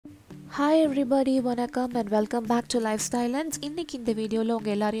Hi everybody, வணக்கம் and welcome back to Lifestyle Lens. இன்னைக்கு இந்த வீடியோல உங்க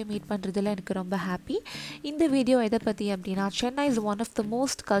எல்லாரையும் மீட் பண்றதுல எனக்கு ரொம்ப ஹாப்பி. இந்த வீடியோ எதை பத்தி அப்படினா Chennai is one of the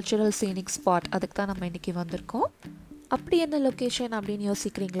most cultural scenic spot. அதுக்கு தான் நம்ம இன்னைக்கு வந்திருக்கோம். அப்படி என்ன லொகேஷன் அப்படினு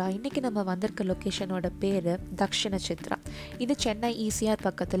யோசிக்கிறீங்களா? இன்னைக்கு நம்ம வந்திருக்க லொகேஷனோட பேரு Dakshina இது சென்னை ECR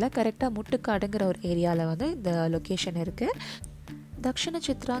பக்கத்துல கரெக்ட்டா முட்டுக்காடுங்கற ஒரு ஏரியால வந்து இந்த லொகேஷன் இருக்கு.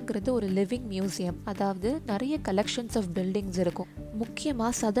 DakshinaChitraங்கிறது ஒரு லிவிங் மியூசியம். அதாவது நிறைய கலெக்ஷன்ஸ் ஆஃப் பில்டிங்ஸ் இருக்கும். முக்கியமா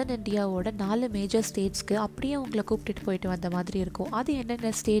சதர்ன் இந்தியாவோட 4 மேஜர் ஸ்டேட்ஸ்க்கு அப்படியே உங்களை கூப்பிட்டு போயிட்டு வந்த மாதிரி இருக்கும். அது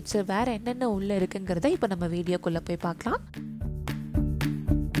என்னென்ன ஸ்டேட்ஸ், வேற என்னென்ன உள்ள இருக்குங்கிறத இப்போ நம்ம வீடியோக்குள்ள போய் பார்க்கலாம்.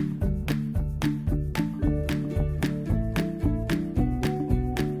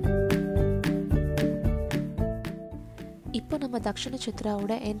 இப்போ நம்ம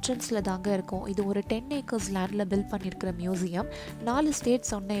DakshinaChitraவோட என்ட்ரன்ஸ்ல தாங்க இருக்கோம். இது ஒரு 10 acres லேண்ட்ல பில்ட் பண்ணியிருக்கிற மியூசியம். 4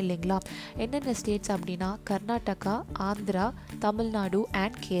 ஸ்டேட்ஸ் சொன்னேன் இல்லைங்களா? என்னென்ன ஸ்டேட்ஸ் அப்படின்னா கர்நாடகா, ஆந்திரா, தமிழ்நாடு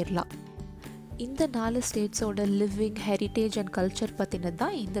அண்ட் கேரளா. இந்த 4 ஸ்டேட்ஸோட லிவிங், ஹெரிட்டேஜ் அண்ட் கல்ச்சர் பற்றினது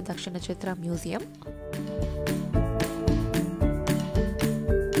தான் இந்த DakshinaChitra மியூசியம்.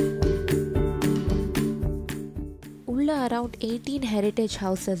 உள்ள அரவுண்ட் 18 ஹெரிட்டேஜ்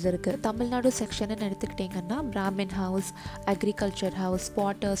ஹவுசஸ் இருக்குது. தமிழ்நாடு செக்ஷன் எடுத்துக்கிட்டிங்கன்னா Brahmin house, agriculture house,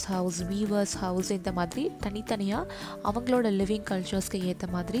 Porter's house, viewers house, இந்த மாதிரி தனித்தனியாக அவங்களோட லிவிங் கல்ச்சர்ஸ்க்கு ஏற்ற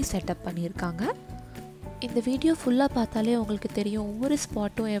மாதிரி செட்டப் பண்ணியிருக்காங்க. இந்த வீடியோ ஃபுல்லாக பார்த்தாலே உங்களுக்கு தெரியும் ஒவ்வொரு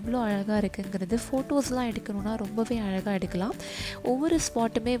ஸ்பாட்டும் எவ்வளோ அழகாக இருக்குங்கிறது. ஃபோட்டோஸ்லாம் எடுக்கணுன்னா ரொம்பவே அழகாக எடுக்கலாம். ஒவ்வொரு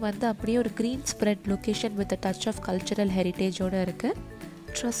ஸ்பாட்டுமே வந்து அப்படியே ஒரு green spread location with a touch of cultural ஹெரிட்டேஜோடு இருக்குது.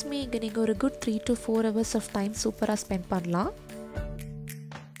 ட்ரஸ்ட் மீ, இங்கே நீங்கள் ஒரு good 3 to 4 hours of time சூப்பராக ஸ்பெண்ட் பண்ணலாம்.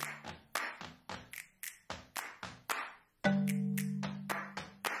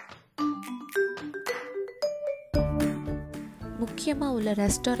 முக்கியமாக உள்ள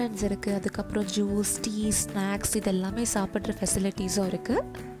ரெஸ்டாரண்ட்ஸ் இருக்குது. அதுக்கப்புறம் ஜூஸ், டீ, ஸ்நாக்ஸ் இதெல்லாமே சாப்பிட்ற ஃபெசிலிட்டிஸும்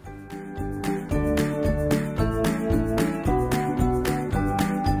இருக்குது.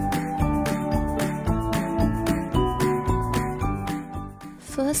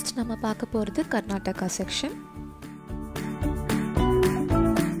 ஃபர்ஸ்ட் நம்ம பார்க்க போகிறது கர்நாடகா செக்ஷன்.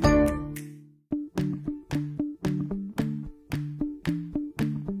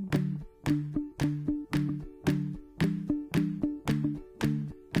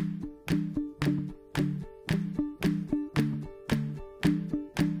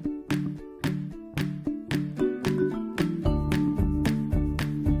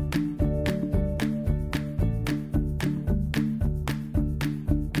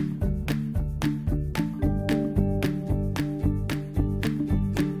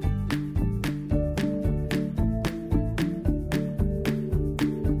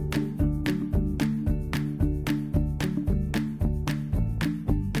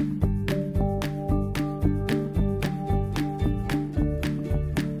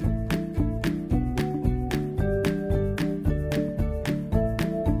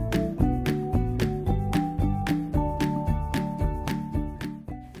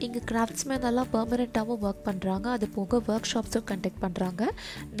 இங்கே கிராஃப்ட்ஸ்மேன் எல்லாம் பெர்மனெண்ட்டாகவும் ஒர்க் பண்ணுறாங்க. அது போக ஒர்க் ஷாப்ஸும் கண்டக்ட் பண்ணுறாங்க.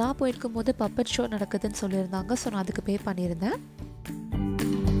 நான் போயிருக்கும் போது பப்பட் ஷோ நடக்குதுன்னு சொல்லியிருந்தாங்க. ஸோ நான் அதுக்கு பே பண்ணியிருந்தேன்.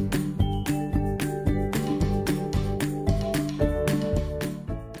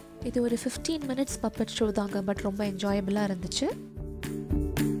 இது ஒரு 15 minutes பப்பட் ஷோ தாங்க, பட் ரொம்ப என்ஜாயபிளாக இருந்துச்சு.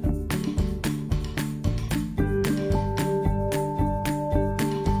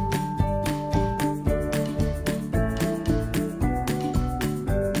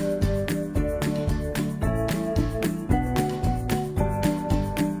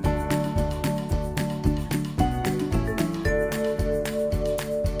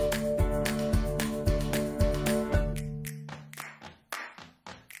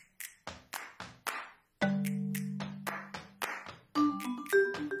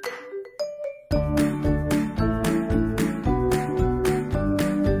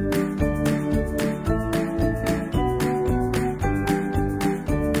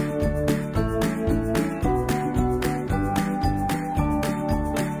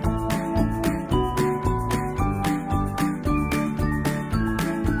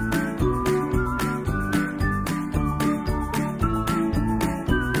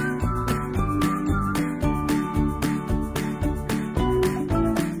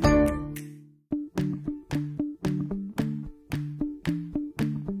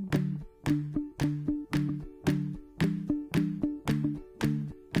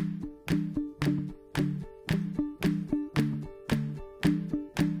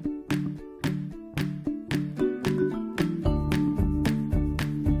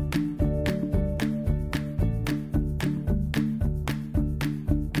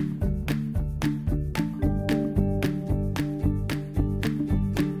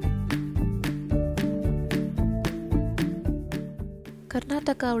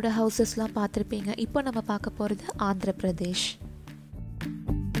 கர்நாடகாவோட ஹவுசஸ்லாம் பார்த்துருப்பீங்க. இப்போ நம்ம பார்க்க போகிறது ஆந்திர பிரதேஷ்.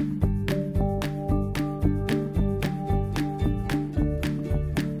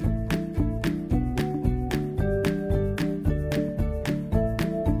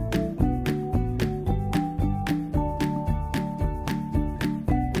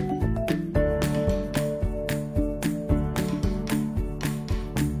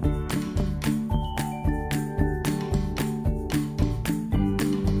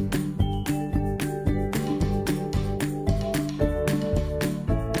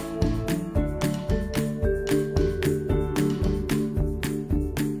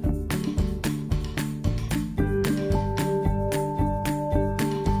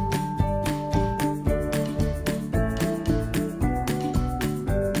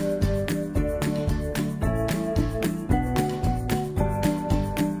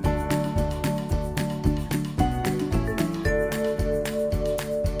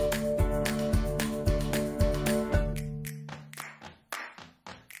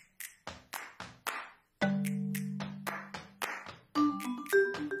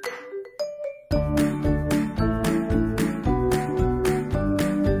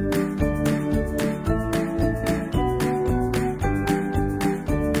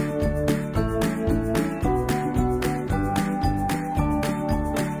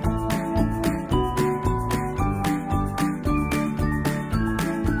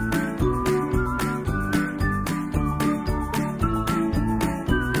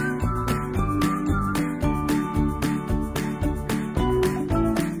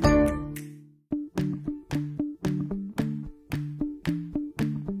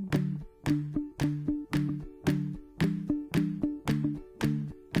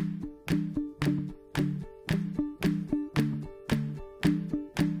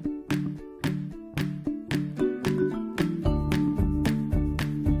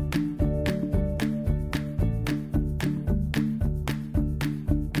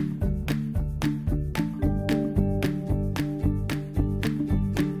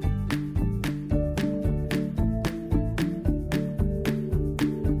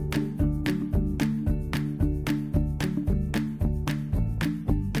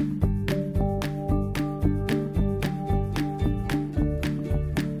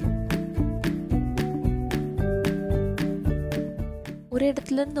 ஒரு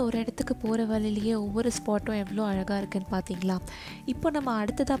இடத்துலேருந்து ஒரு இடத்துக்கு போகிற வழியிலேயே ஒவ்வொரு ஸ்பாட்டும் எவ்வளோ அழகாக இருக்குதுன்னு பார்த்தீங்களா? இப்போ நம்ம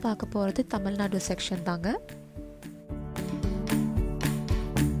அடுத்ததாக பார்க்க போகிறது தமிழ்நாடு செக்ஷன் தாங்க.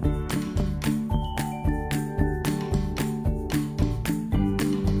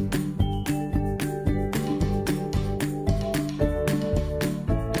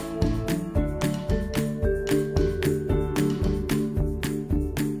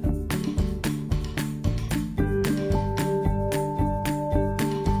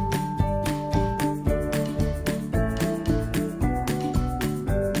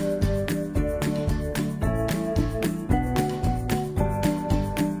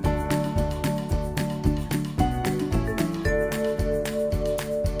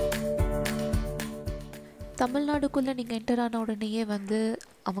 தமிழ்நாடுக்குள்ளே நீங்கள் என்டர் ஆன உடனேயே வந்து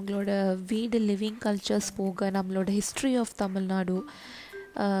அவங்களோட வீடு லிவிங் கல்ச்சர்ஸ் போக நம்மளோட ஹிஸ்ட்ரி ஆஃப் தமிழ்நாடு,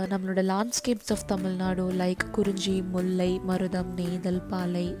 நம்மளோட லேண்ட்ஸ்கேப்ஸ் ஆஃப் தமிழ்நாடு லைக் குறிஞ்சி, முல்லை, மருதம், நெய்தல்,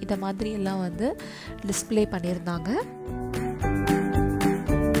 பாலை இதை மாதிரி எல்லாம் வந்து டிஸ்பிளே பண்ணியிருந்தாங்க.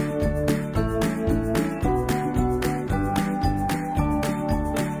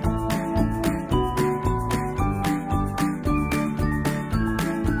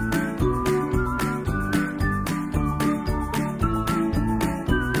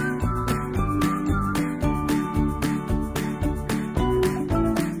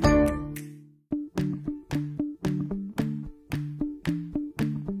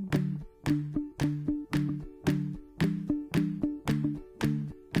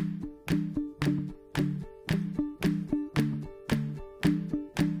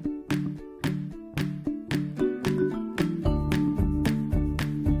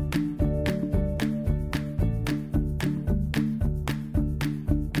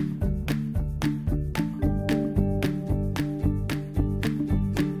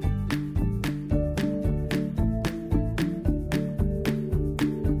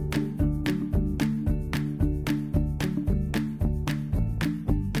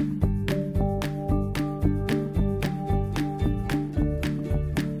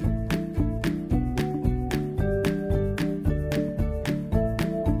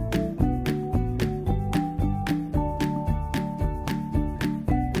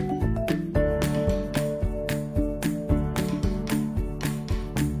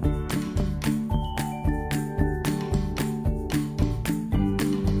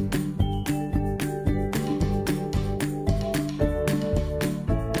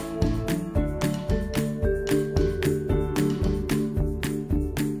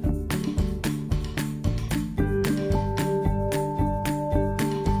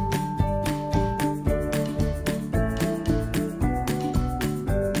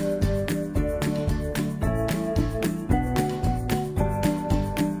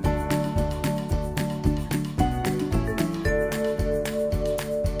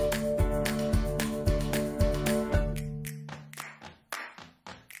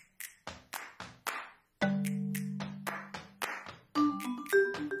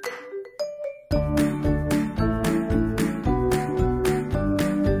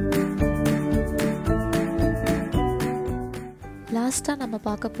 ஃபஸ்ட்டாக நம்ம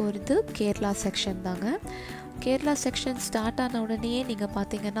பார்க்க போகிறது கேரளா செக்ஷன் தாங்க. கேரளா செக்ஷன் ஸ்டார்ட் ஆன உடனே நீங்கள்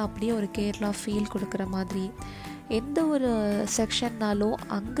பார்த்தீங்கன்னா அப்படியே ஒரு கேரளா ஃபீல் கொடுக்குற மாதிரி, எந்த ஒரு செக்ஷன்னாலும்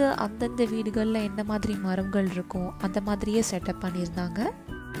அங்கே அந்தந்த வீடுகளில் என்ன மாதிரி மரங்கள் இருக்கும் அந்த மாதிரியே செட்டப் பண்ணியிருந்தாங்க.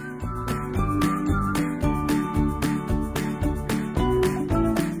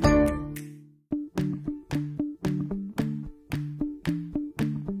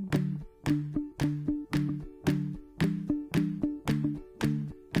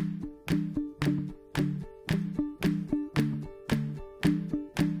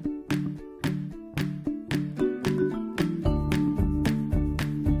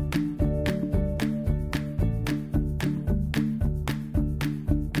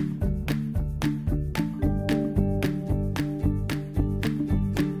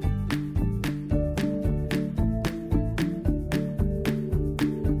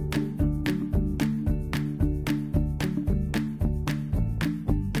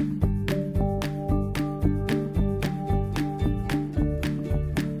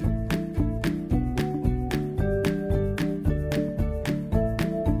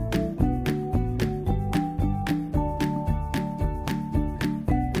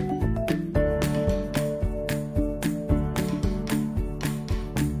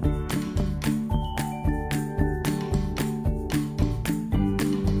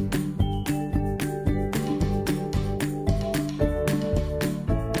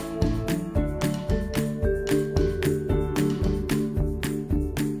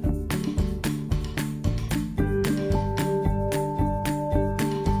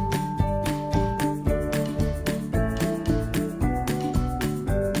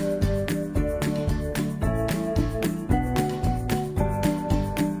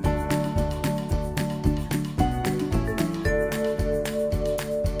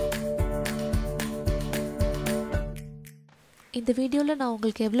 இந்த வீடியோவில் நான்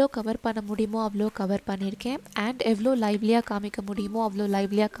உங்களுக்கு எவ்வளோ கவர் பண்ண முடியுமோ அவ்வளோ கவர் பண்ணியிருக்கேன். அண்ட் எவ்வளோ லைவ்லியாக காமிக்க முடியுமோ அவ்வளோ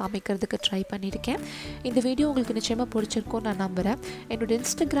லைவ்லியாக காமிக்கிறதுக்கு ட்ரை பண்ணியிருக்கேன். இந்த வீடியோ உங்களுக்கு நிச்சயமாக பிடிச்சிருக்கும்னு நான் நம்புகிறேன். என்னோடய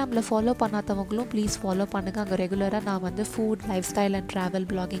இன்ஸ்டாகிராமில் ஃபாலோ பண்ணாதவங்களும் ப்ளீஸ் ஃபாலோ பண்ணுங்கள். அங்கே ரெகுலராக நான் வந்து food, life style and travel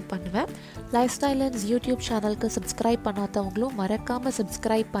blogging பண்ணுவேன். லைஃப் ஸ்டைல் அண்ட் யூடியூப் சேனலுக்கு சப்ஸ்கிரைப் பண்ணாதவங்களும் மறக்காமல்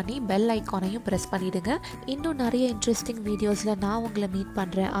சப்ஸ்கிரைப் பண்ணி பெல் ஐக்கானையும் ப்ரெஸ் பண்ணிவிடுங்க. இன்னும் நிறைய இன்ட்ரெஸ்டிங் வீடியோஸில் நான் உங்களை மீட்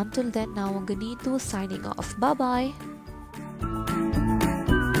பண்ணுறேன். அன்டில் தென் நான் உங்கள் நீத்து சைனிங் ஆஃப். பாய்.